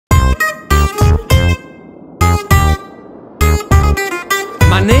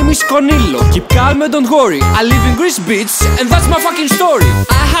My name is Konilo. Keep calm and don't worry. I live in Greece, bitch, and that's my fucking story.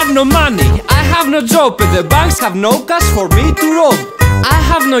 I have no money, I have no job, and the banks have no cash for me to rob. I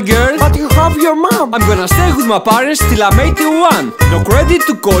have no girl, but you have your mom. I'm gonna stay with my parents till I'm 81. No credit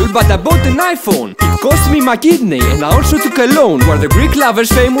to call, but I bought an iPhone. It cost me my kidney, and I also took a loan. Were the Greek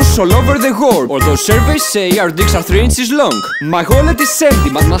lovers famous all over the world? Although surveys say our dicks are 3 inches long. My wallet is empty,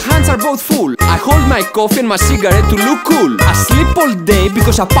 but my hands are both full. I hold my coffee and my cigarette to look cool. I sleep all day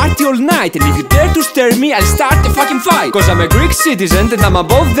because I party all night, and if you dare to stare me, I'll start a fucking fight. Cause I'm a Greek citizen and I'm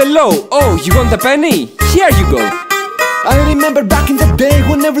above the law. Oh, you want a penny? Here you go. I remember back in the day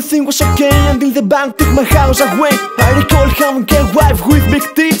when everything was okay until the bank took my house away. I recall having a wife with big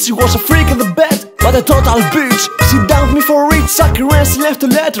tits. She was a freak in the bed, but a total bitch. She dumped me for rich sucker and she left a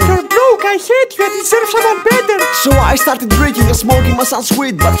letter. You're broke, I hate you, I deserve someone better. So I started drinking and smoking my son's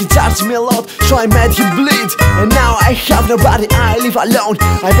weed, but he charged me a lot, so I made him bleed. And now I have nobody, I live alone.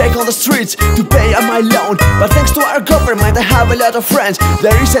 I beg on the streets to pay on my loan, but thanks to our government I have a lot of friends.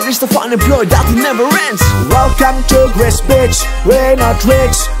 There is a list of unemployed that never ends. Welcome to Greece, bitch. We're not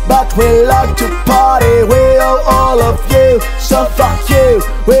rich, but we like to party. We owe all of you, so fuck you.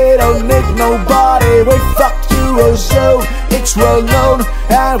 We don't need nobody, we fuck you also. It's well known,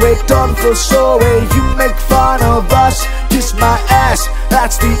 and we don't feel sorry. You make fun of us, kiss my ass,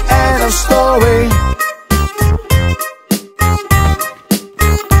 that's the end of story.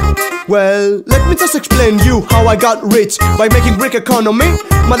 Well, let me just explain you how I got rich by making Greek economy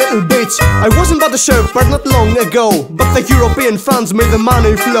my little bitch. I wasn't but a shepherd not long ago, but the European funds made the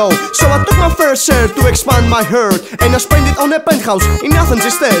money flow. So I took my fair share to expand my herd, and I spent it on a penthouse in Athens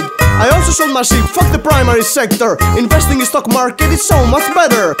instead. I also sold my sheep, fuck the primary sector. Investing in stock market is so much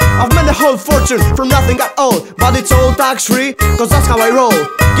better. I've made a whole fortune from nothing at all, but it's all tax free, cause that's how I roll.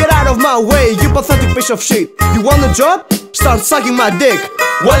 Get out of my way, you pathetic piece of shit. You want a job? Start sucking my dick.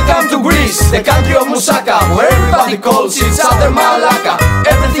 Welcome to Greece, the country of Mousaka, where everybody calls each other Malaka.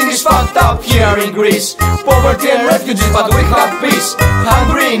 Everything is fucked up here in Greece. Poverty and refugees, but we have peace.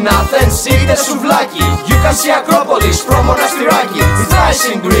 Hungry in Athens, eat a souvlaki. You can see Acropolis from Monastiraki. It's nice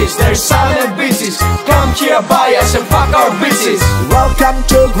in Greece, there's silent beaches. Come here, buy us and fuck our bitches. Welcome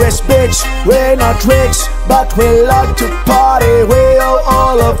to Greece, bitch. We're not rich, but we like to party. We owe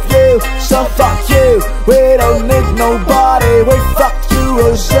all of you, so fuck you. We don't need nobody, we fuck you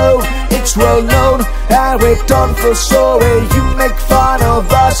also. It's well known, and we don't feel sorry. You make